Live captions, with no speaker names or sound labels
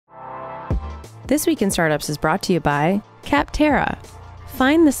This Week in Startups is brought to you by Capterra.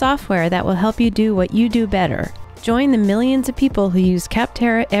 Find the software that will help you do what you do better. Join the millions of people who use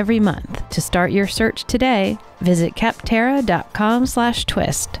Capterra every month. To start your search today, visit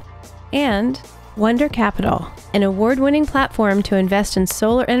capterra.com/twist. And Wonder Capital, an award-winning platform to invest in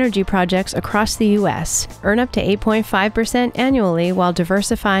solar energy projects across the U.S. Earn up to 8.5% annually while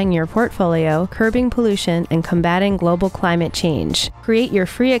diversifying your portfolio, curbing pollution, and combating global climate change. Create your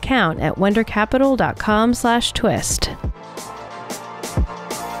free account at wondercapital.com/twist.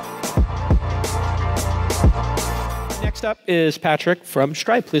 Next up is Patrick from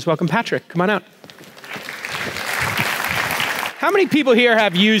Stripe. Please welcome Patrick. Come on out. How many people here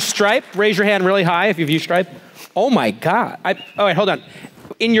have used Stripe? Raise your hand really high if you've used Stripe. Oh my God. Oh wait, hold on.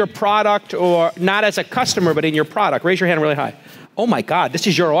 In your product, or not as a customer, but in your product. Raise your hand really high. Oh my God, this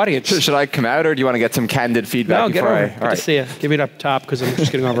is your audience. Should I come out, or do you want to get some candid feedback? No, get over. Good to see you. Give me it up top, because I'm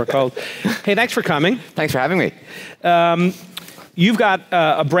just getting over a cold. Hey, thanks for coming. Thanks for having me. You've got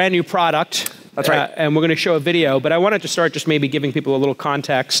a brand new product. That's right. And we're going to show a video, but I wanted to start just maybe giving people a little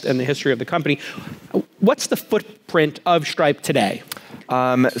context and the history of the company. What's the footprint of Stripe today? We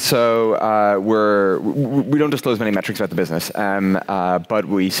don't disclose many metrics about the business, but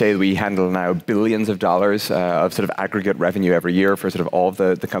we say that we handle now billions of dollars of sort of aggregate revenue every year for sort of all of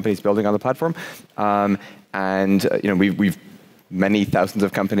the companies building on the platform. We've many thousands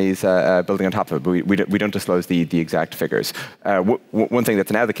of companies building on top of it, but we don't disclose the exact figures. One thing that's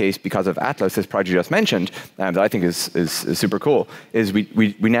now the case because of Atlas, this project you just mentioned, that I think is super cool, is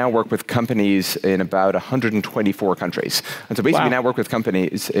we now work with companies in about 124 countries. And so basically we now work with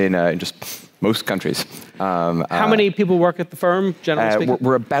companies in just most countries. How many people work at the firm, generally speaking?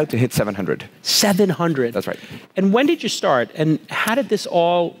 We're about to hit 700. 700? That's right. And when did you start? And how did this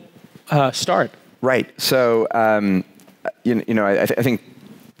all start? Right. So, I think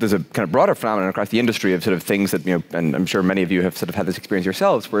there's a kind of broader phenomenon across the industry of sort of things that, and I'm sure many of you have sort of had this experience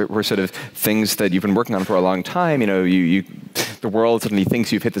yourselves, where sort of things that you've been working on for a long time, the world suddenly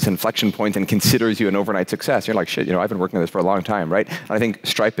thinks you've hit this inflection point and considers you an overnight success. You're like, shit, I've been working on this for a long time, right? And I think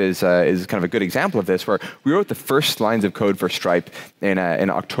Stripe is kind of a good example of this, where we wrote the first lines of code for Stripe in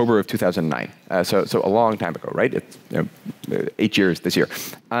October of 2009. So a long time ago, right? It's 8 years this year.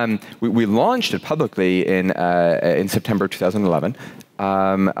 We launched it publicly in September 2011.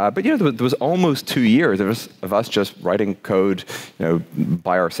 But there was almost 2 years of us just writing code,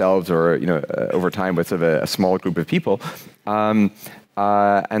 by ourselves or over time with sort of a small group of people. And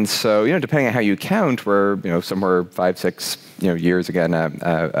so depending on how you count, we're somewhere 5-6 years again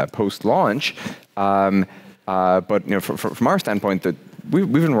post-launch. But from our standpoint,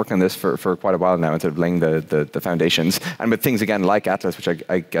 we've been working on this for quite a while now, and sort of laying the foundations. And with things again like Atlas, which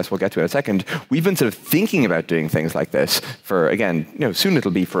I guess we'll get to in a second, we've been sort of thinking about doing things like this for, again, soon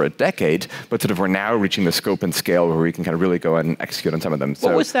it'll be for a decade, but sort of we're now reaching the scope and scale where we can kind of really go and execute on some of them.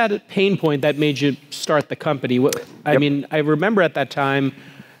 What was that pain point that made you start the company? I mean, I remember at that time,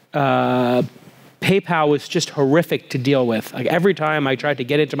 PayPal was just horrific to deal with. Like every time I tried to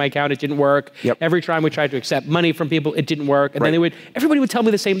get into my account, it didn't work. Yep. Every time we tried to accept money from people, it didn't work. And then everybody would tell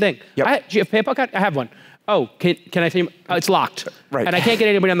me the same thing. Yep. Do you have a PayPal card? I have one. Oh, can I tell you? Oh, it's locked. Right. And I can't get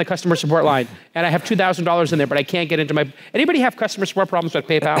anybody on the customer support line. And I have $2,000 in there, but I can't get into my... Anybody have customer support problems with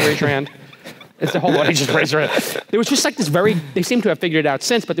PayPal? Raise your hand. It's the whole audience just raised their hand. There was just like this they seem to have figured it out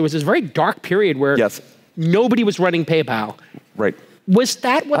since, but there was this very dark period where nobody was running PayPal. Right. Was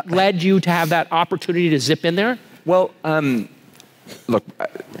that what led you to have that opportunity to zip in there? Well, look, I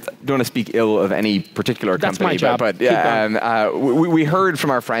don't want to speak ill of any particular company. That's my job. But we heard from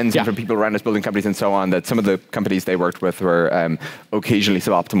our friends and from people around us building companies and so on that some of the companies they worked with were occasionally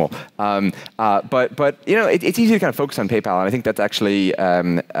suboptimal. But it's easy to kind of focus on PayPal, and I think that's actually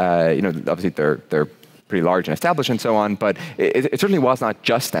obviously they're pretty large and established and so on, but it certainly was not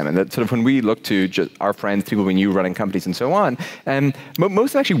just them. And that sort of when we looked to just our friends, people we knew running companies and so on, most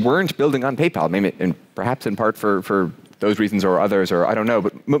of them actually weren't building on PayPal, maybe perhaps in part for those reasons or others, or I don't know,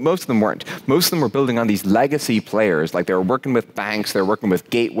 but most of them weren't. Most of them were building on these legacy players, like they were working with banks, they were working with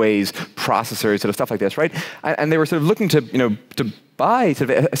gateways, processors, sort of stuff like this, right? And they were sort of looking to buy sort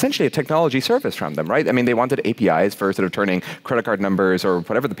of essentially a technology service from them, right? I mean, they wanted APIs for sort of turning credit card numbers or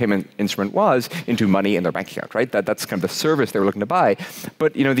whatever the payment instrument was into money in their bank account, right? That's kind of the service they were looking to buy.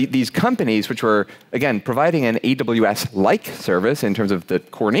 But these companies, which were again providing an AWS-like service in terms of the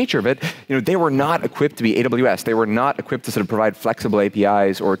core nature of it, they were not equipped to be AWS. They were not equipped to sort of provide flexible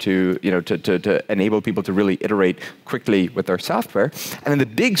APIs or to enable people to really iterate quickly with their software. And then the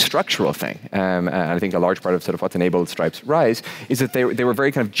big structural thing, and I think a large part of sort of what's enabled Stripe's rise, is that that they were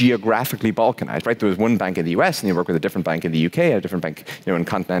very kind of geographically balkanized, right? There was one bank in the US, and you work with a different bank in the UK, a different bank, in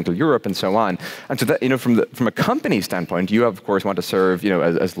continental Europe, and so on. And so that, from a company standpoint, you of course want to serve,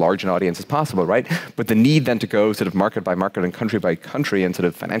 as large an audience as possible, right? But the need then to go sort of market by market and country by country and sort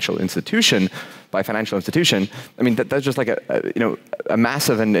of financial institution by financial institution, I mean, that's just like a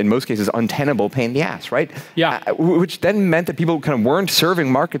massive and in most cases untenable pain in the ass, right? Yeah. Which then meant that people kind of weren't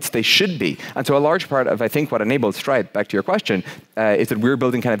serving markets they should be. And so a large part of, I think, what enabled Stripe, back to your question, is that we're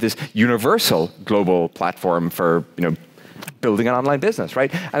building kind of this universal global platform for, building an online business,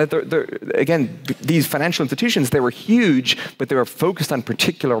 right? And that again, these financial institutions, they were huge, but they were focused on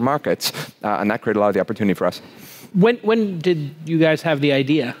particular markets, and that created a lot of the opportunity for us. When did you guys have the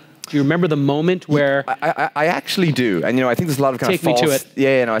idea? Do you remember the moment where? I actually do, and I think there's a lot of kind of false. Take me to it.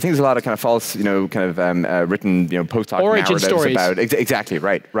 Yeah, I think there's a lot of kind of false, written, post hoc origin narratives stories about. Exactly,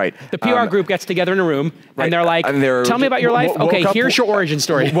 right. The PR group gets together in a room, right, and they're like, "Tell me about your life." Okay, here's your origin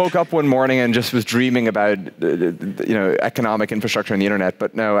story. Woke up one morning and just was dreaming about, economic infrastructure and the internet.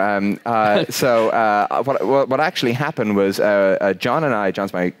 But no, what actually happened was John and I,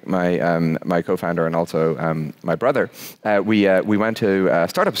 John's my co-founder and also my brother. We went to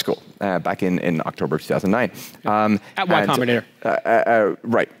startup school. Back in October 2009. At Y Combinator.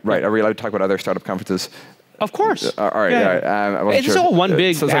 Right. Are we allowed to talk about other startup conferences? Of course. All right. Yeah. It's all one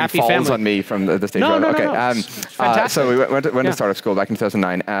big happy falls family. on me from the stage. No. Okay. Fantastic. So we went to startup school back in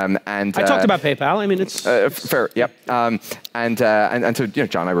 2009, and I talked about PayPal. I mean, it's fair. Yep. And so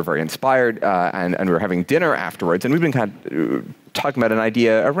John and I were very inspired, and we were having dinner afterwards, and we've been kind of talking about an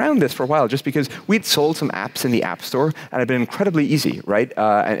idea around this for a while, just because we'd sold some apps in the App Store, and it had been incredibly easy, right?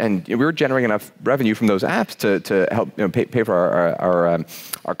 And we were generating enough revenue from those apps to help pay for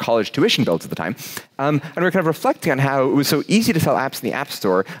our college tuition bills at the time. And we were kind of reflecting on how it was so easy to sell apps in the App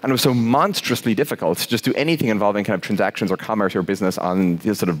Store, and it was so monstrously difficult to just do anything involving kind of transactions or commerce or business on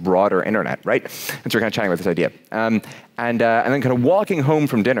the sort of broader internet, right? And so we're kind of chatting about this idea. And then kind of walking home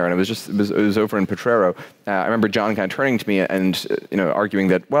from dinner, and it was over in Potrero. I remember John kind of turning to me and arguing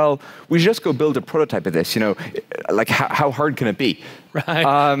that, well, we should just go build a prototype of this. Like how hard can it be? Right.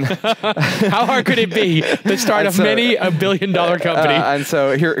 How hard could it be the start of many a billion-dollar company? And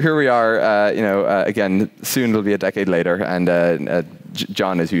so here we are. Again, soon it'll be a decade later, and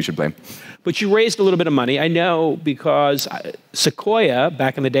John is who you should blame. But you raised a little bit of money. I know because Sequoia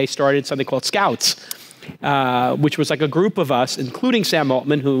back in the day started something called Scouts. Which was like a group of us, including Sam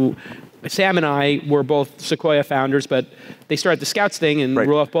Altman, Sam and I were both Sequoia founders, but they started the Scouts thing, and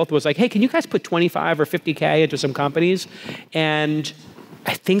Roelof both was like, hey, can you guys put 25 or 50K into some companies? And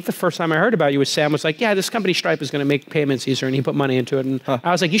I think the first time I heard about you was Sam was like, yeah, this company Stripe is going to make payments easier, and he put money into it. And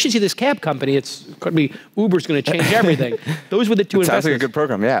I was like, you should see this cab company. It's going to be, Uber's going to change everything. Those were the two investments. Sounds like a good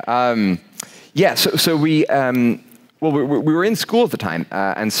program, yeah. So we... Well, we were in school at the time,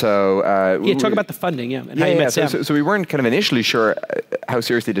 and so... talk about the funding, and how you met Sam. So we weren't kind of initially sure how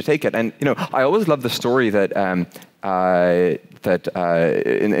seriously to take it. And, I always love the story that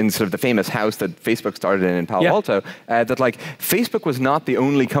in sort of the famous house that Facebook started in Palo Alto, that like Facebook was not the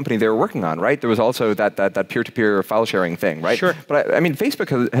only company they were working on, right? There was also that peer-to-peer file sharing thing, right? Sure. But I mean,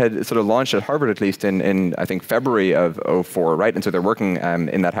 Facebook had sort of launched at Harvard at least in I think February of 2004, right? And so they're working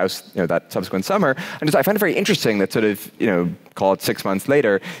in that house, that subsequent summer. And I find it very interesting that sort of, call it 6 months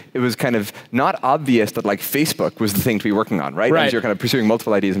later, it was kind of not obvious that like Facebook was the thing to be working on, right? As you're kind of pursuing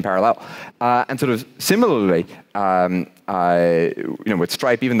multiple ideas in parallel. And sort of similarly, with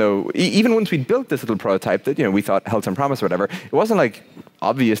Stripe, even once we built this little prototype that we thought held some promise or whatever, it wasn't like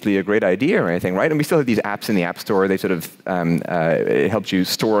obviously a great idea or anything, right? And we still had these apps in the App Store. They sort of it helped you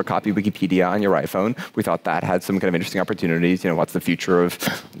store a copy of Wikipedia on your iPhone. We thought that had some kind of interesting opportunities. What's the future of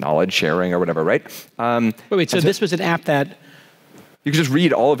knowledge sharing or whatever, right? Wait. So this was an app that. You could just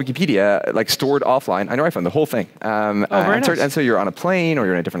read all of Wikipedia, like stored offline on your iPhone, the whole thing. Very nice. And so you're on a plane, or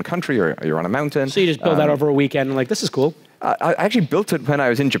you're in a different country, or you're on a mountain. So you just build that over a weekend, and like, this is cool. I actually built it when I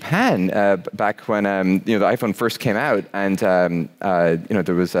was in Japan, back when the iPhone first came out, and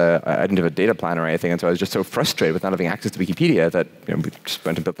there was I didn't have a data plan or anything, and so I was just so frustrated with not having access to Wikipedia that we just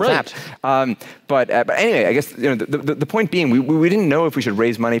went and built this app. But anyway, I guess the point being, we didn't know if we should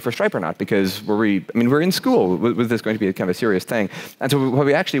raise money for Stripe or not, because we're in school. Was this going to be a kind of a serious thing? And so what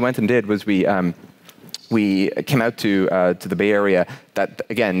we actually went and did was we came out to the Bay Area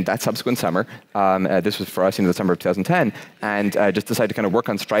that subsequent summer, this was for us in the summer of 2010, and just decided to kind of work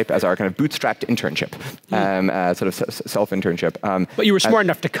on Stripe as our kind of bootstrapped internship, sort of self-internship. But you were smart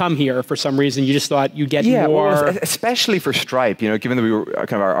enough to come here for some reason. You just thought you'd get more. Well, especially for Stripe, given that we were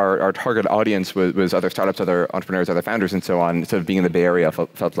kind of our target audience was other startups, other entrepreneurs, other founders, and so on. Sort of being in the Bay Area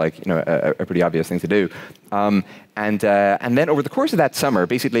felt like a pretty obvious thing to do. And then over the course of that summer,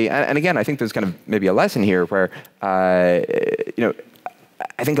 basically, and again, I think there's kind of maybe a lesson here where,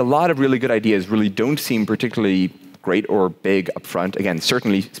 I think a lot of really good ideas really don't seem particularly great or big upfront. Again,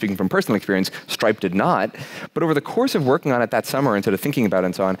 certainly speaking from personal experience, Stripe did not. But over the course of working on it that summer and sort of thinking about it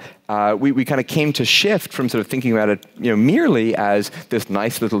and so on, we kind of came to shift from sort of thinking about it merely as this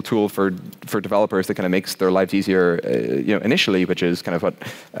nice little tool for developers that kind of makes their lives easier initially, which is kind of what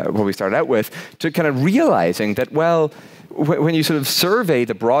we started out with, to kind of realizing that, well, when you sort of survey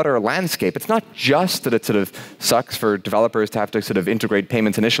the broader landscape, it's not just that it sort of sucks for developers to have to sort of integrate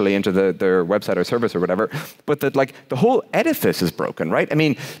payments initially into their website or service or whatever, but that like the whole edifice is broken, right? I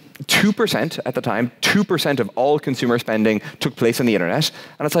mean, 2% at the time, 2% of all consumer spending took place on the internet.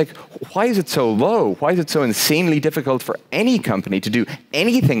 And it's like, why is it so low? Why is it so insanely difficult for any company to do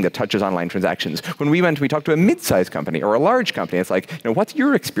anything that touches online transactions? When we talked to a mid-sized company or a large company, it's like, what's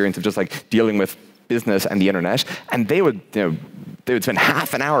your experience of just like dealing with business and the internet? And they would spend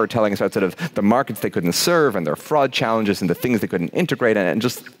half an hour telling us about sort of the markets they couldn't serve and their fraud challenges and the things they couldn't integrate. And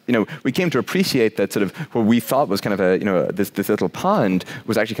just, we came to appreciate that sort of what we thought was kind of this little pond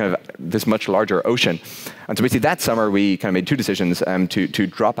was actually kind of this much larger ocean. And so basically that summer we kind of made two decisions to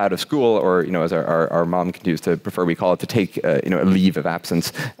drop out of school, or, as our mom continues to prefer we call it, to take, a leave of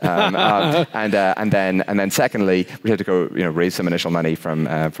absence. And then secondly, we had to go, raise some initial money from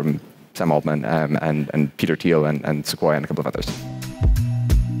Sam Altman and Peter Thiel and Sequoia and a couple of others.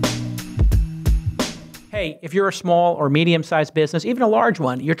 Hey, if you're a small or medium-sized business, even a large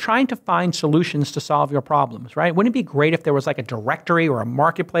one, you're trying to find solutions to solve your problems, right? Wouldn't it be great if there was like a directory or a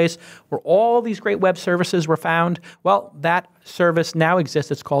marketplace where all these great web services were found? Well, that service now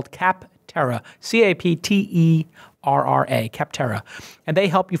exists. It's called Capterra, Capterra, Capterra. And they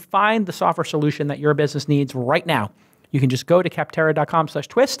help you find the software solution that your business needs right now. You can just go to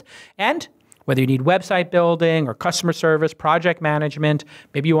capterra.com/twist, and whether you need website building or customer service, project management,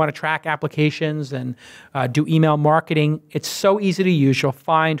 maybe you want to track applications and do email marketing, it's so easy to use. You'll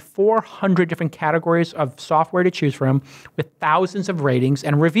find 400 different categories of software to choose from with thousands of ratings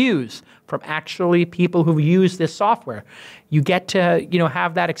and reviews from actually people who've used this software. You get to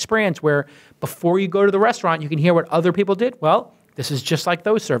have that experience where before you go to the restaurant, you can hear what other people did. Well, this is just like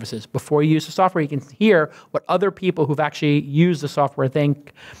those services. Before you use the software, you can hear what other people who've actually used the software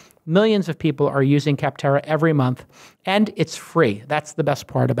think. Millions of people are using Capterra every month, and it's free. That's the best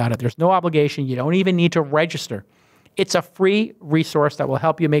part about it. There's no obligation. You don't even need to register. It's a free resource that will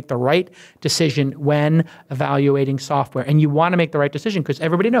help you make the right decision when evaluating software. And you want to make the right decision because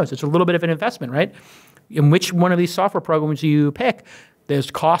everybody knows it's a little bit of an investment, right? In which one of these software programs you pick,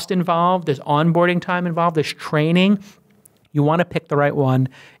 there's cost involved, there's onboarding time involved, there's training. You want to pick the right one,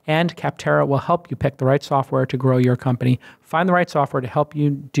 and Capterra will help you pick the right software to grow your company. Find the right software to help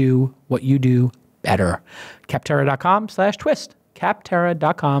you do what you do better. Capterra.com/twist.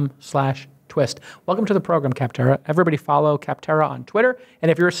 Capterra.com/twist. Welcome to the program, Capterra. Everybody follow Capterra on Twitter, and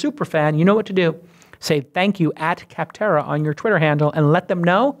if you're a super fan, you know what to do. Say thank you at Capterra on your Twitter handle and let them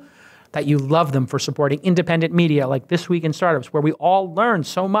know that you love them for supporting independent media like This Week in Startups, where we all learn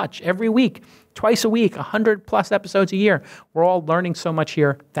so much every week, twice a week, 100+ episodes a year. We're all learning so much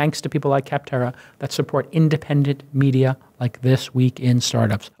here thanks to people like Capterra that support independent media like This Week in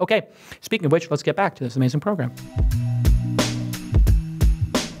Startups. Okay, speaking of which, let's get back to this amazing program.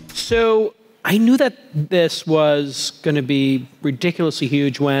 So I knew that this was going to be ridiculously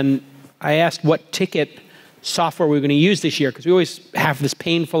huge when I asked what ticket software we were going to use this year, because we always have this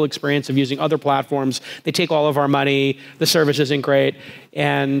painful experience of using other platforms. They take all of our money, the service isn't great.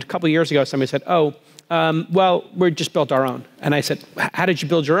 And a couple of years ago, somebody said, well, we just built our own. And I said, how did you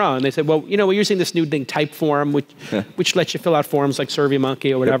build your own? They said, well, we're using this new thing, Typeform, which lets you fill out forms like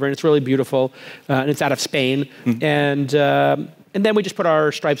SurveyMonkey or whatever, and it's really beautiful. And it's out of Spain. Mm-hmm. And then we just put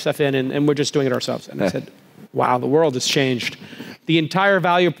our Stripe stuff in, and we're just doing it ourselves. And I said, wow, the world has changed. The entire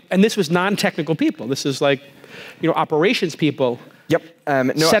value, and this was non-technical people. This is like, operations people. Yep.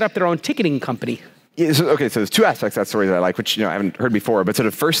 Set up their own ticketing company. Yeah, so there's two aspects of that story that I like, which I haven't heard before. But sort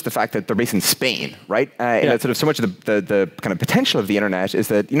of first, the fact that they're based in Spain, right? And that sort of so much of the kind of potential of the internet is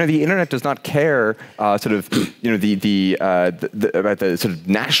that the internet does not care about the sort of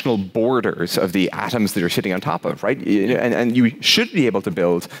national borders of the atoms that you're sitting on top of, right? And you should be able to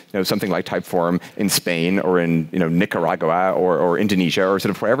build something like Typeform in Spain or in Nicaragua or Indonesia or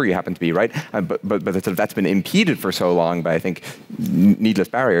sort of wherever you happen to be, right? But sort of that's been impeded for so long by, I think, needless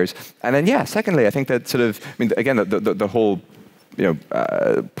barriers. And then secondly, I think that sort of, again, the whole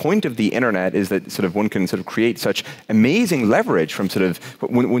point of the internet is that sort of one can sort of create such amazing leverage from sort of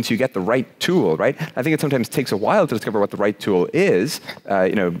once you get the right tool, right? I think it sometimes takes a while to discover what the right tool is.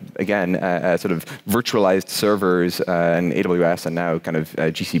 Again, sort of virtualized servers and AWS and now kind of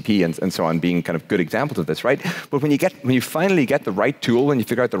GCP and so on being kind of good examples of this, right? But when you finally get the right tool, when you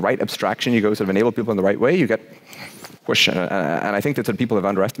figure out the right abstraction, you go sort of enable people in the right way, you get push. And I think that sort of people have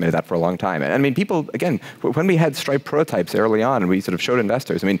underestimated that for a long time. And I mean, people, again, when we had Stripe prototypes early on and we sort of showed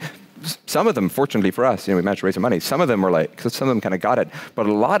investors, I mean, some of them, fortunately for us, we managed to raise some money. Some of them were like, some of them kind of got it. But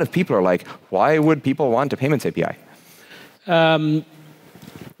a lot of people are like, why would people want a payments API?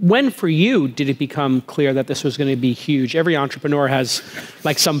 When, for you, did it become clear that this was going to be huge? Every entrepreneur has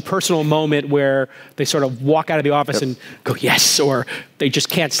like some personal moment where they sort of walk out of the office and go, yes, or they just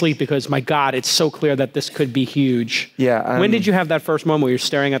can't sleep because, my God, it's so clear that this could be huge. Yeah. When did you have that first moment where you're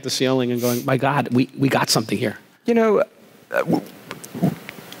staring at the ceiling and going, my God, we got something here?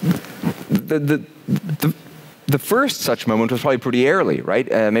 The first such moment was probably pretty early, right?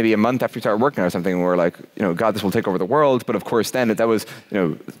 Maybe a month after we started working on something, we were like, God, this will take over the world. But of course, then that was,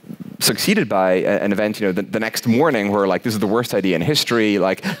 succeeded by an event, the next morning where like, this is the worst idea in history.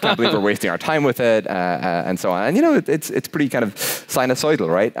 Like, can't believe we're wasting our time with it, and so on. And it's pretty kind of sinusoidal,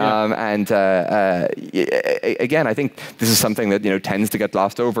 right? Yeah. Again, I think this is something that tends to get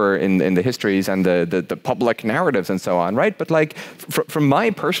glossed over in the histories and the public narratives and so on, right? But like, from my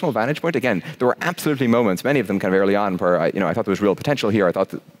personal vantage point, again, there were absolutely moments, many of them kind of early on, where I thought there was real potential here. I thought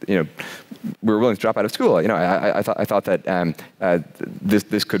that we were willing to drop out of school. I thought that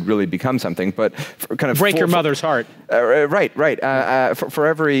this could really become something, but kind of break your mother's heart. Right. For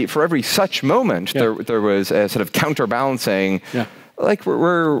every such moment, there was a sort of counterbalancing. Yeah. Like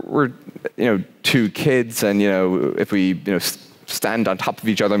we're two kids, and if we stand on top of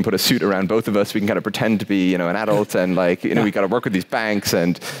each other and put a suit around both of us, we can kind of pretend to be an adult, and like we got to work with these banks,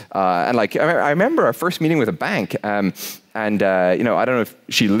 and like I remember our first meeting with a bank. And I don't know if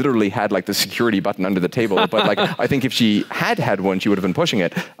she literally had like the security button under the table, but like I think if she had one, she would have been pushing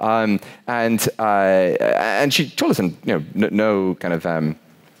it. And she told us in no kind of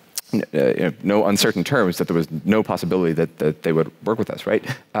no uncertain terms that there was no possibility that they would work with us, right?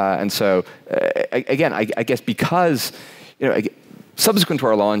 And so again, I guess because subsequent to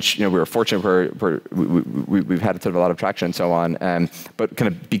our launch, we were fortunate we've had sort of a lot of traction and so on. But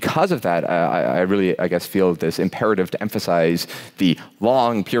kind of because of that, I really, I guess, feel this imperative to emphasize the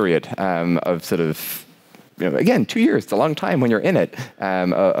long period of sort of, again, 2 years, it's a long time when you're in it,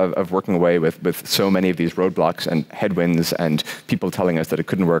 of working away with so many of these roadblocks and headwinds and people telling us that it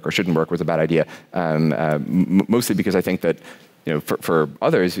couldn't work or shouldn't work was a bad idea. Mostly because I think that for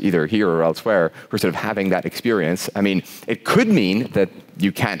others, either here or elsewhere, who are sort of having that experience, I mean, it could mean that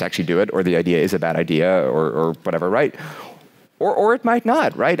you can't actually do it, or the idea is a bad idea, or whatever, right? Or it might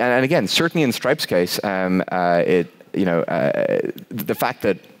not, right? And again, certainly in Stripe's case, the fact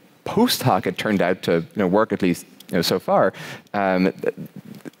that post hoc it turned out to work, at least so far,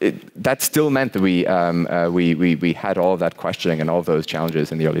 that still meant that we had all of that questioning and all of those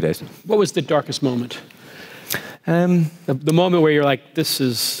challenges in the early days. What was the darkest moment? The moment where you're like, this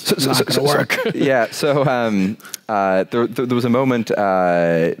is not going to work. Yeah, so there was a moment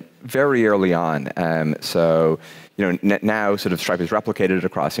very early on. Now sort of Stripe is replicated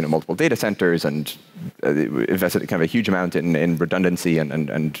across multiple data centers and invested kind of a huge amount in redundancy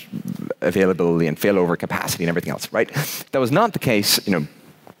and availability and failover capacity and everything else, right? That was not the case,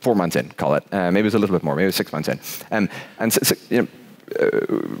 4 months in, call it. Maybe it was a little bit more, maybe it was 6 months in. And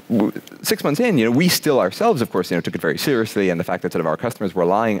 6 months in, we still ourselves, of course, took it very seriously, and the fact that sort of our customers were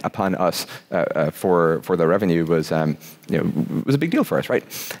relying upon us for their revenue was a big deal for us, right?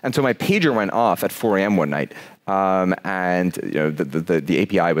 And so my pager went off at 4 a.m. one night, and the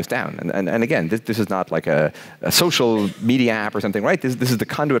API was down. And again, this is not like a social media app or something, right? This is the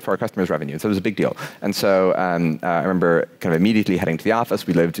conduit for our customers' revenue. So it was a big deal. And so I remember kind of immediately heading to the office.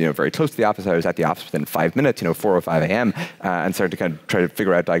 We lived very close to the office. I was at the office within 5 minutes, 4:05 a.m., and started to kind of try to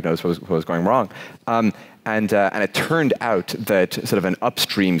figure out, diagnose what was going wrong. And it turned out that sort of an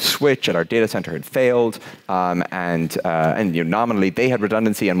upstream switch at our data center had failed, and nominally they had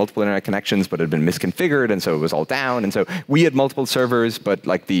redundancy on multiple internet connections, but it had been misconfigured, and so it was all down. And so we had multiple servers, but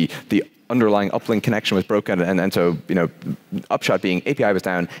like the underlying uplink connection was broken, and so upshot being API was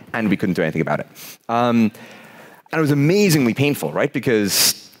down, and we couldn't do anything about it. And it was amazingly painful, right?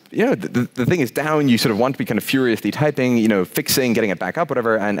 Because the thing is down, you sort of want to be kind of furiously typing, fixing, getting it back up,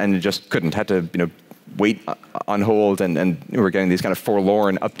 whatever, and you just couldn't. Had to, wait on hold, and we were getting these kind of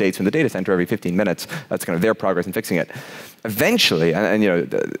forlorn updates from the data center every 15 minutes. That's kind of their progress in fixing it. Eventually,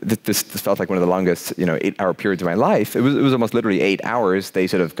 this felt like one of the longest 8-hour periods of my life. It was almost literally 8 hours. They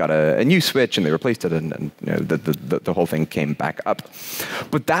sort of got a new switch and they replaced it, and the whole thing came back up.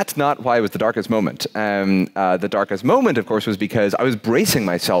 But that's not why it was the darkest moment. The darkest moment, of course, was because I was bracing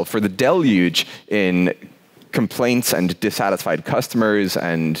myself for the deluge in complaints and dissatisfied customers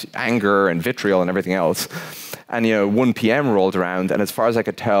and anger and vitriol and everything else. And 1 p.m. rolled around, and as far as I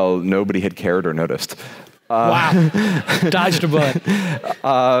could tell, nobody had cared or noticed. Wow, dodged a bullet.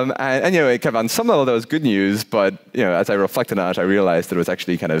 And on some level that was good news, but as I reflected on it, I realized that it was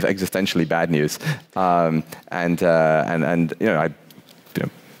actually kind of existentially bad news.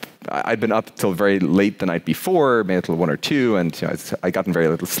 I'd been up till very late the night before, maybe till 1 or 2, and I'd gotten very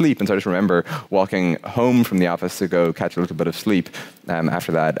little sleep. And so I just remember walking home from the office to go catch a little bit of sleep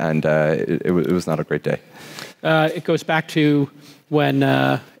after that, and it was not a great day. It goes back to when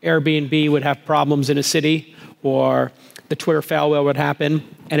Airbnb would have problems in a city, or the Twitter fail whale would happen,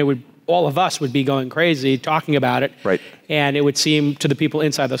 and all of us would be going crazy talking about it. Right. And it would seem to the people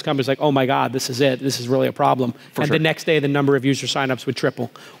inside those companies like, oh my God, this is it. This is really a problem. For and sure. The next day, the number of user signups would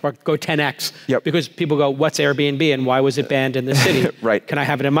triple or go 10x. Yep. Because people go, what's Airbnb and why was it banned in this city? Right. Can I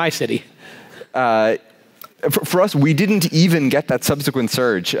have it in my city? For us, we didn't even get that subsequent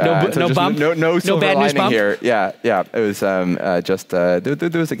surge. No bump? No silver bad news lining bump? here. Yeah. It was there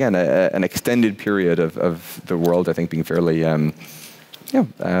was, again, an extended period of the world, I think, being fairly...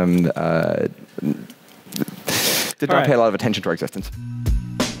 did not pay a lot of attention to our existence.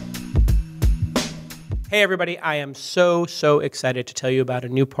 Hey everybody, I am so excited to tell you about a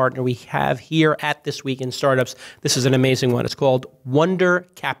new partner we have here at This Week in Startups. This is an amazing one. It's called Wunder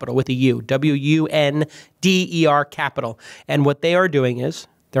Capital with a U, W-U-N-D-E-R Capital. And what they are doing is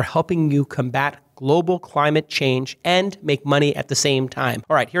they're helping you combat global climate change and make money at the same time.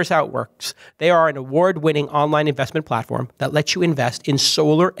 All right, here's how it works. They are an award-winning online investment platform that lets you invest in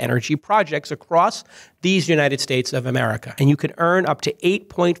solar energy projects across these United States of America. And you can earn up to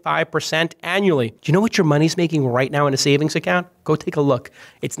 8.5% annually. Do you know what your money's making right now in a savings account? Go take a look.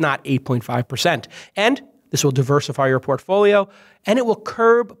 It's not 8.5%. And this will diversify your portfolio, and it will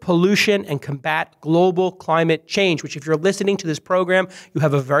curb pollution and combat global climate change, which if you're listening to this program, you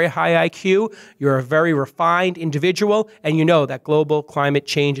have a very high IQ, you're a very refined individual, and you know that global climate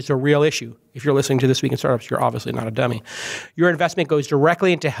change is a real issue. If you're listening to This Week in Startups, you're obviously not a dummy. Your investment goes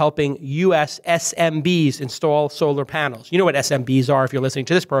directly into helping U.S. SMBs install solar panels. You know what SMBs are if you're listening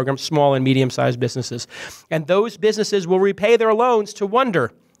to this program, small and medium-sized businesses. And those businesses will repay their loans to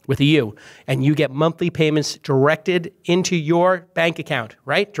Wunder with a U, and you get monthly payments directed into your bank account,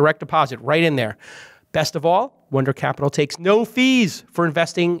 right? Direct deposit right in there. Best of all, Wunder Capital takes no fees for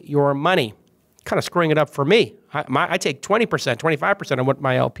investing your money. Kind of screwing it up for me. I take 20%, 25% of what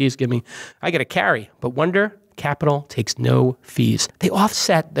my LPs give me. I get a carry, but Wunder Capital takes no fees. They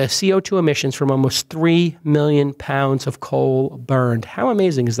offset the CO2 emissions from almost 3 million pounds of coal burned. How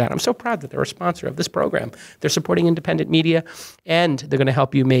amazing is that? I'm so proud that they're a sponsor of this program. They're supporting independent media, and they're going to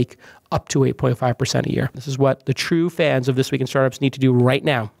help you make up to 8.5% a year. This is what the true fans of This Week in Startups need to do right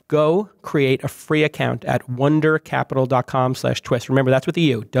now. Go create a free account at wundercapital.com/twist. Remember, that's with a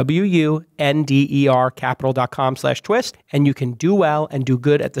U, W-U-N-D-E-R capital.com/twist, and you can do well and do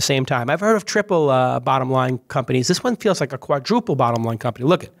good at the same time. I've heard of triple bottom line companies. This one feels like a quadruple bottom line company.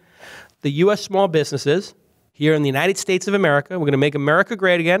 Look at the U.S. small businesses here in the United States of America. We're going to make America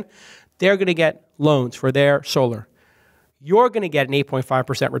great again. They're going to get loans for their solar. You're going to get an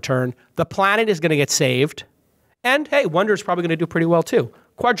 8.5% return. The planet is going to get saved. And hey, Wunder is probably going to do pretty well too.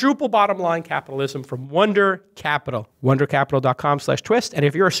 Quadruple bottom line capitalism from Wunder Capital. Wundercapital.com/twist. And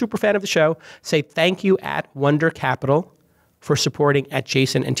if you're a super fan of the show, say thank you at Wunder Capital for supporting at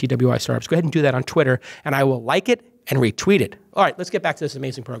Jason and TWI Startups. Go ahead and do that on Twitter, and I will like it and retweet it. All right, let's get back to this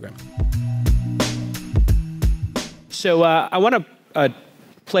amazing program. So I want to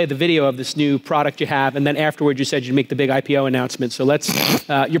play the video of this new product you have, and then afterwards you said you'd make the big IPO announcement. So let's,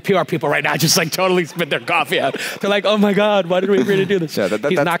 your PR people right now just like totally spit their coffee out. They're like, oh my God, why did we agree to do this? Yeah,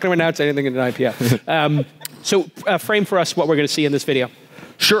 He's not going to announce anything in an IPO. So frame for us what we're going to see in this video.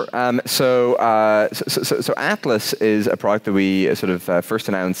 Sure. So Atlas is a product that we sort of first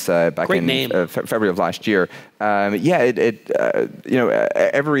announced back in February of last year.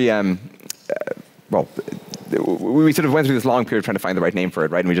 We sort of went through this long period trying to find the right name for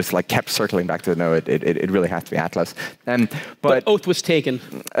it, right? And we just like kept circling back to no, it really has to be Atlas. But oath was taken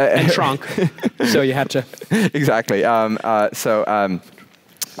and shrunk, so you had to. Exactly.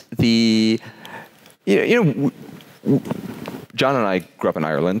 John and I grew up in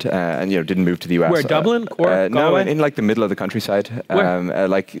Ireland, and didn't move to the US. Where, Dublin? Cork? No, in like the middle of the countryside.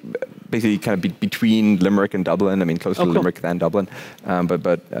 Like basically kind of between Limerick and Dublin. I mean, closer to Limerick than Dublin,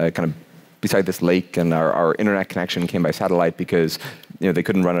 but kind of beside this lake, and our internet connection came by satellite because they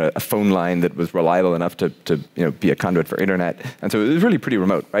couldn't run a phone line that was reliable enough to be a conduit for internet, and so it was really pretty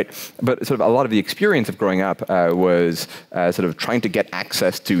remote, right? But sort of a lot of the experience of growing up was sort of trying to get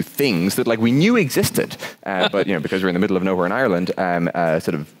access to things that like we knew existed, but because we're in the middle of nowhere in Ireland,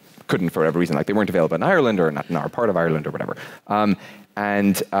 sort of couldn't for whatever reason, like they weren't available in Ireland or not in our part of Ireland or whatever,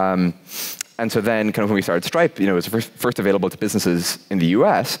 and so then kind of when we started Stripe, it was first available to businesses in the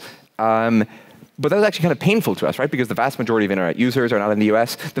US. But that was actually kind of painful to us, right? Because the vast majority of internet users are not in the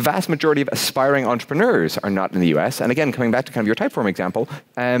US. The vast majority of aspiring entrepreneurs are not in the US. And again, coming back to kind of your Typeform example,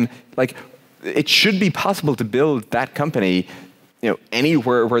 like it should be possible to build that company,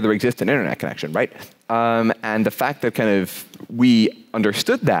 anywhere where there exists an internet connection, right? And the fact that kind of we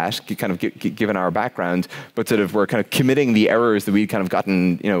understood that, kind of given our background, but sort of we're kind of committing the errors that we'd kind of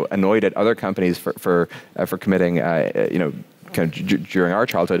gotten, annoyed at other companies for committing, kind of during our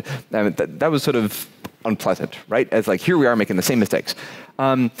childhood, that was sort of unpleasant, right? As like here we are making the same mistakes,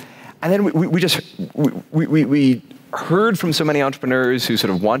 and then we heard from so many entrepreneurs who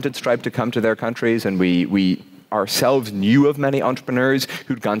sort of wanted Stripe to come to their countries, and we ourselves knew of many entrepreneurs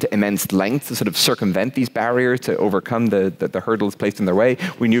who'd gone to immense lengths to sort of circumvent these barriers, to overcome the hurdles placed in their way.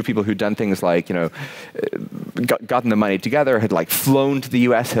 We knew people who'd done things like, gotten the money together, had like flown to the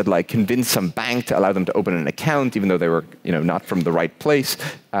US, had like convinced some bank to allow them to open an account, even though they were, not from the right place,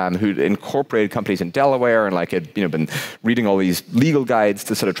 who'd incorporated companies in Delaware and like had, been reading all these legal guides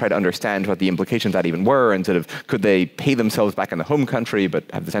to sort of try to understand what the implications of that even were, and sort of could they pay themselves back in the home country but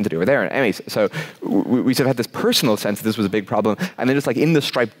have this entity over there. And anyways, so we sort of had this personal sense that this was a big problem, and then just like in the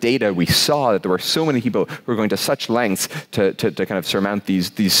Stripe data, we saw that there were so many people who were going to such lengths to kind of surmount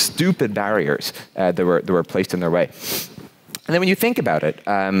these stupid barriers that were placed in their way. And then when you think about it,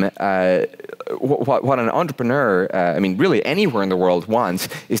 what an entrepreneur, really anywhere in the world wants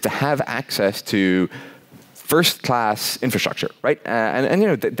is to have access to first-class infrastructure, right?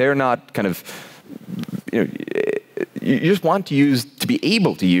 And they're not kind of, you just want to be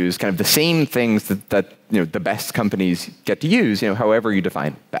able to use kind of the same things that the best companies get to use, however you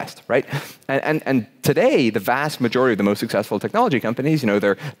define best, right? And today, the vast majority of the most successful technology companies,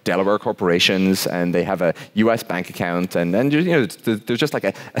 they're Delaware corporations, and they have a US bank account, and there's just like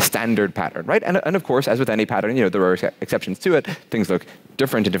a standard pattern, right? And of course, as with any pattern, there are exceptions to it. Things look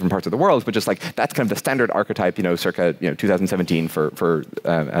different in different parts of the world, but just like that's kind of the standard archetype, circa 2017 for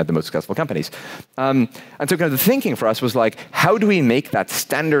the most successful companies. And so kind of the thinking for us was like, how do we make that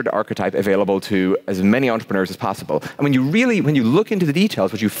standard archetype available to as many entrepreneurs as possible? And when you look into the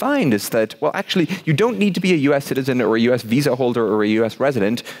details, what you find is that, well, actually, you don't need to be a US citizen or a US visa holder or a US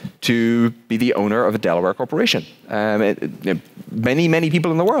resident to be the owner of a Delaware corporation. Many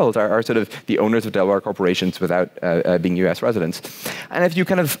people in the world are sort of the owners of Delaware corporations without being US residents. And if you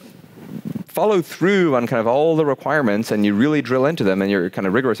kind of follow through on kind of all the requirements and you really drill into them and you're kind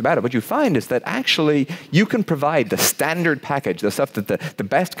of rigorous about it, what you find is that actually you can provide the standard package, the stuff that the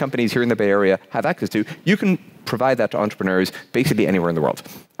best companies here in the Bay Area have access to. You can provide that to entrepreneurs basically anywhere in the world.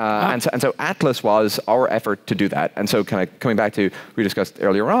 And so Atlas was our effort to do that. And so kind of coming back to what we discussed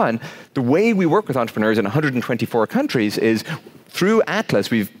earlier on, the way we work with entrepreneurs in 124 countries is through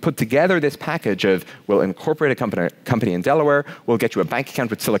Atlas, we've put together this package of, we'll incorporate a company in Delaware, we'll get you a bank account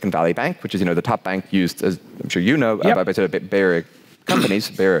with Silicon Valley Bank, which is the top bank used, as I'm sure you know, by sort of Bay Area companies,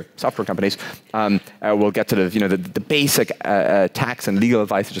 Bay Area software companies. We'll get sort of the basic tax and legal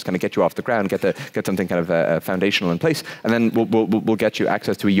advice to just kind of get you off the ground, get something kind of foundational in place, and then we'll get you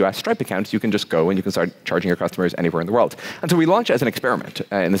access to a US Stripe account, so you can just go and you can start charging your customers anywhere in the world. And so we launched as an experiment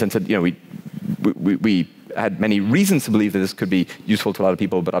in the sense that we had many reasons to believe that this could be useful to a lot of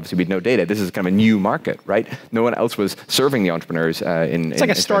people, but obviously we had no data. This is kind of a new market, right? No one else was serving the entrepreneurs It's like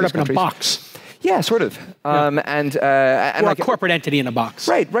a startup in a box. Yeah, sort of. And or like a corporate entity in a box.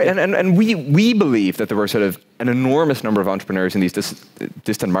 Right. Yeah. And we believe that there were sort of an enormous number of entrepreneurs in these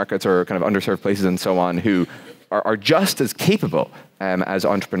distant markets or kind of underserved places and so on who are just as capable as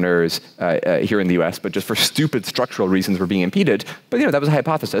entrepreneurs here in the US, but just for stupid structural reasons were being impeded. But that was a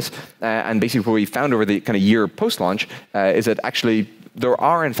hypothesis. And basically what we found over the kind of year post-launch is that actually there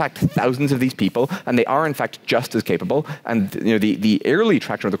are in fact thousands of these people, and they are in fact just as capable. And the early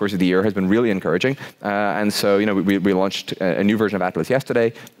traction over the course of the year has been really encouraging. And so we launched a new version of Atlas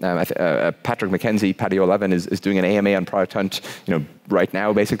yesterday. Patrick McKenzie, Patio 11, is doing an AMA on Product Hunt, right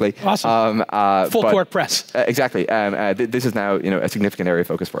now, basically. Awesome. Full court press. Exactly. This is now a significant area of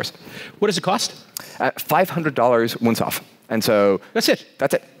focus for us. What does it cost? $500 once off. And so that's it.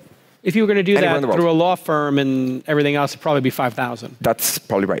 That's it. If you were going to do that through a law firm and everything else, it'd probably be $5,000. That's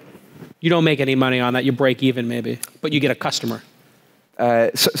probably right. You don't make any money on that. You break even maybe, but you get a customer.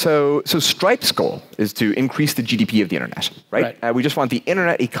 So Stripe's goal is to increase the GDP of the internet, right? We just want the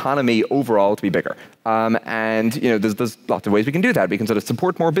internet economy overall to be bigger. And there's lots of ways we can do that. We can sort of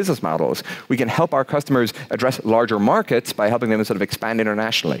support more business models. We can help our customers address larger markets by helping them sort of expand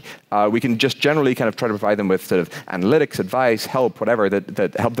internationally. We can just generally kind of try to provide them with sort of analytics, advice, help, whatever,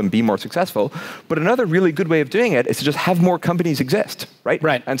 that help them be more successful. But another really good way of doing it is to just have more companies exist, right?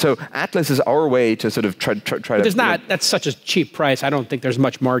 Right. And so Atlas is our way to sort of try to. There's not. That's such a cheap price. I don't think there's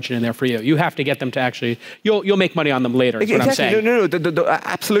much margin in there for you. You have to get them to actually. You'll make money on them later. Is what I'm saying. No.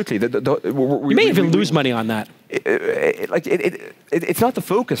 Absolutely. You may even lose money on that. It's not the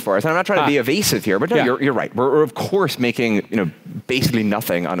focus for us. And I'm not trying to be evasive here, but no, you're right. We're of course making basically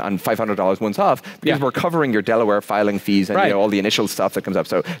nothing on $500 once off because we're covering your Delaware filing fees and all the initial stuff that comes up.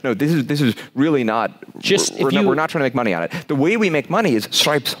 So no, this is really not. We're not trying to make money on it. The way we make money is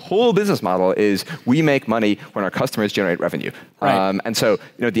Stripe's whole business model is we make money when our customers generate revenue. Right. And so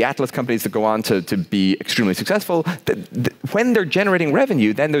the Atlas companies that go on to be extremely successful, when they're generating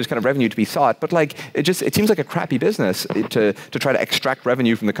revenue, then there's kind of revenue to be sought. But it seems like a crappy business to try to extract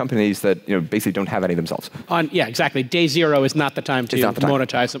revenue from the companies that basically don't have any themselves. Yeah, exactly. Day zero is not the time to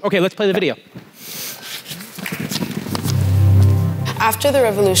monetize them. Okay, let's play the video. After the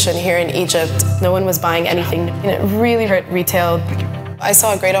revolution here in Egypt, no one was buying anything, and it really hurt retail. I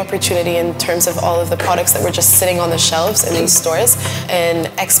saw a great opportunity in terms of all of the products that were just sitting on the shelves in these stores and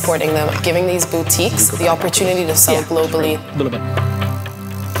exporting them, giving these boutiques the opportunity to sell globally. A little bit.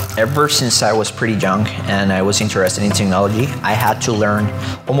 Ever since I was pretty young and I was interested in technology, I had to learn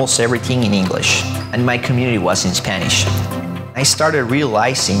almost everything in English, and my community was in Spanish. I started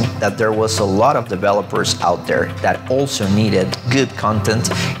realizing that there was a lot of developers out there that also needed good content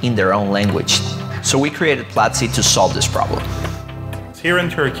in their own language. So we created Platzi to solve this problem. Here in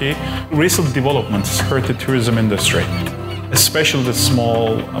Turkey, recent developments hurt the tourism industry, especially the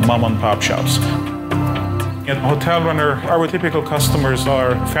small mom-and-pop shops. At Hotel Runner, our typical customers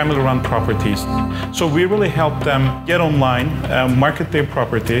are family-run properties. So we really help them get online, market their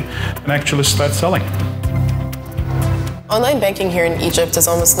property, and actually start selling. Online banking here in Egypt is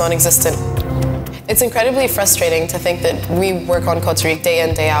almost non-existent. It's incredibly frustrating to think that we work on Coterie day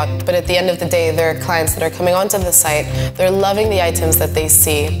in, day out, but at the end of the day, there are clients that are coming onto the site, they're loving the items that they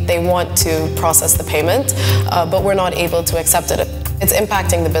see, they want to process the payment, but we're not able to accept it. It's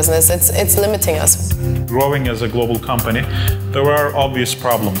impacting the business, it's limiting us. Growing as a global company, there are obvious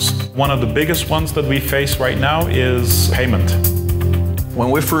problems. One of the biggest ones that we face right now is payment. When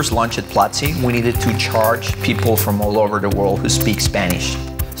we first launched Platzi, we needed to charge people from all over the world who speak Spanish.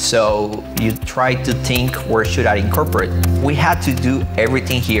 So you try to think, where should I incorporate? We had to do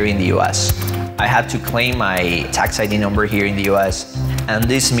everything here in the US. I had to claim my tax ID number here in the US, and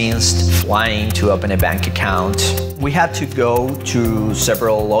this means flying to open a bank account. We had to go to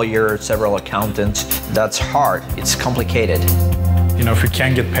several lawyers, several accountants. That's hard, it's complicated. If we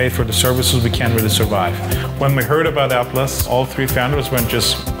can't get paid for the services, we can't really survive. When we heard about Atlas, all three founders went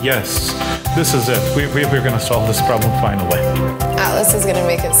just, yes, this is it. We're going to solve this problem finally. Atlas is going to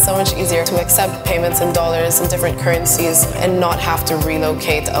make it so much easier to accept payments in dollars and different currencies and not have to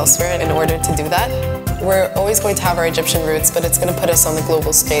relocate elsewhere in order to do that. We're always going to have our Egyptian roots, but it's going to put us on the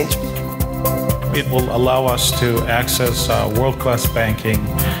global stage. It will allow us to access world-class banking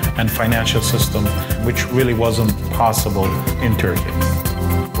and financial system, which really wasn't possible in Turkey.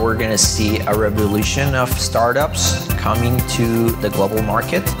 We're going to see a revolution of startups coming to the global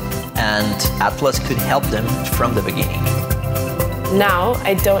market, and Atlas could help them from the beginning. Now,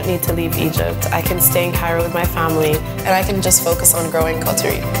 I don't need to leave Egypt. I can stay in Cairo with my family, and I can just focus on growing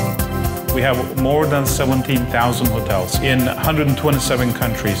Coterie. We have more than 17,000 hotels in 127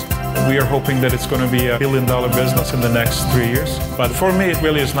 countries. We are hoping that it's going to be $1 billion business in the next 3 years. But for me, it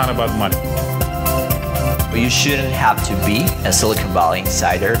really is not about money. You shouldn't have to be a Silicon Valley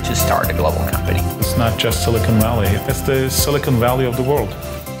insider to start a global company. It's not just Silicon Valley, it's the Silicon Valley of the world.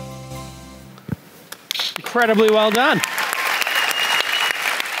 Incredibly well done.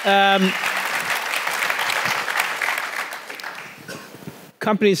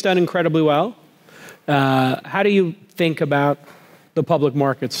 Company's done incredibly well. How do you think about the public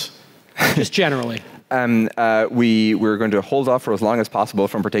markets, just generally? We're going to hold off for as long as possible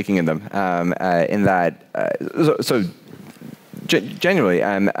from partaking in them. Genuinely,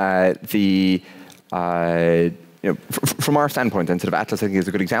 from our standpoint, and sort of Atlas, I think, is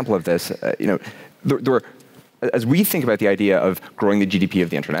a good example of this. As we think about the idea of growing the GDP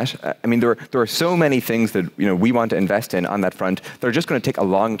of the internet, there are so many things that we want to invest in on that front that are just going to take a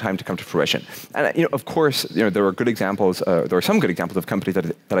long time to come to fruition. And of course, there are good examples. There are some good examples of companies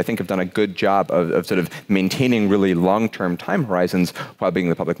that I think have done a good job of sort of maintaining really long-term time horizons while being in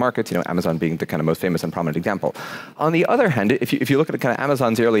the public markets. Amazon being the kind of most famous and prominent example. On the other hand, if you look at kind of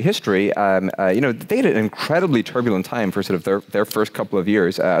Amazon's early history, they had an incredibly turbulent time for sort of their first couple of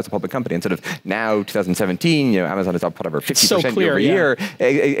years as a public company, and sort of now 2017. Amazon is up whatever 50% year over year.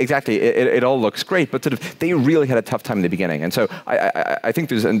 Exactly, it all looks great, but sort of they really had a tough time in the beginning, and so I think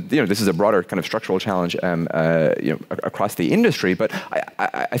there's, and this is a broader kind of structural challenge, across the industry. But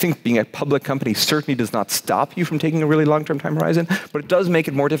I think being a public company certainly does not stop you from taking a really long-term time horizon, but it does make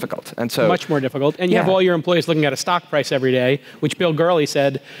it more difficult, and so much more difficult. And you have all your employees looking at a stock price every day, which Bill Gurley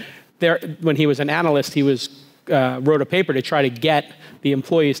said when he was an analyst, he wrote a paper to try to get the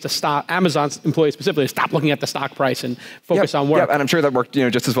employees to stop, Amazon's employees specifically, to stop looking at the stock price and focus on work. Yeah, and I'm sure that worked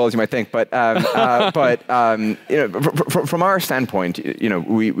just as well as you might think. But from our standpoint, I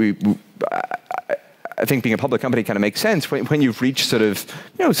think being a public company kind of makes sense when you've reached sort of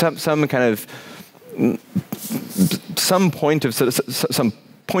some kind of some point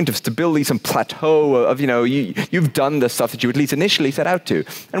of stability, some plateau of you've done the stuff that you at least initially set out to,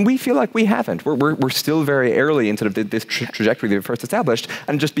 and we feel like we haven't. We're still very early in sort of this trajectory that we first established,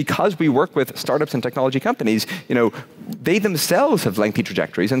 and just because we work with startups and technology companies, they themselves have lengthy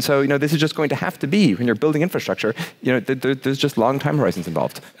trajectories, and so this is just going to have to be when you're building infrastructure. There's just long time horizons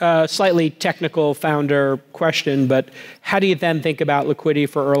involved. Slightly technical founder question, but how do you then think about liquidity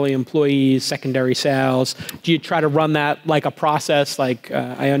for early employees, secondary sales? Do you try to run that like a process, like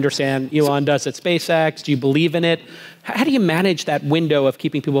I understand Elon does at SpaceX? Do you believe in it? How do you manage that window of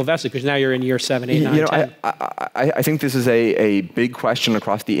keeping people invested? Because now you're in year 7, 8, 9, 10. I think this is a big question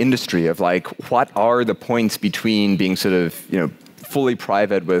across the industry of like, what are the points between being sort of fully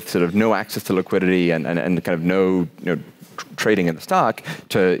private with sort of no access to liquidity and kind of no trading in the stock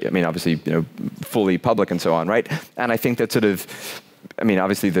to obviously fully public and so on, right? And I think that sort of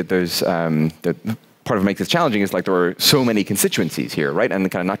obviously that there's part of what makes this challenging is like there are so many constituencies here, right?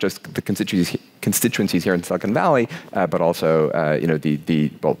 And kind of not just the constituencies here in Silicon Valley, but also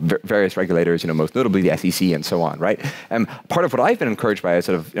various regulators, most notably the SEC and so on, right? Part of what I've been encouraged by is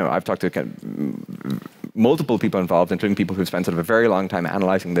sort of I've talked to kind of multiple people involved, including people who've spent sort of a very long time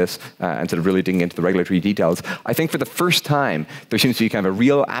analyzing this and sort of really digging into the regulatory details. I think for the first time there seems to be kind of a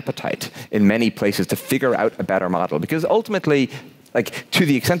real appetite in many places to figure out a better model, because ultimately, like, to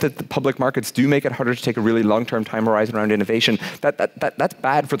the extent that the public markets do make it harder to take a really long-term time horizon around innovation, that's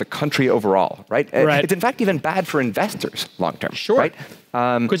bad for the country overall, right? It's in fact even bad for investors long-term, right?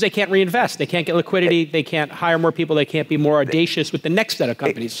 Because they can't reinvest, they can't get liquidity, they can't hire more people, they can't be more audacious with the next set of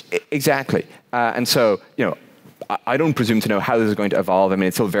companies. Exactly, and so I don't presume to know how this is going to evolve.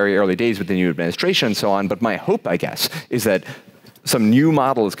 It's still very early days with the new administration and so on, but my hope, I guess, is that some new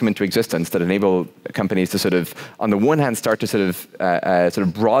models come into existence that enable companies to sort of, on the one hand, start to sort of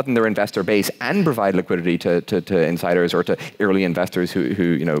broaden their investor base and provide liquidity to insiders or to early investors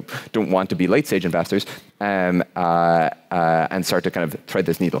who don't want to be late-stage investors, and start to kind of thread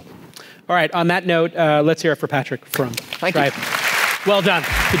this needle. All right. On that note, let's hear it for Patrick from Stripe. Thank you. Well done.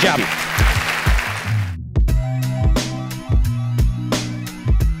 Good job.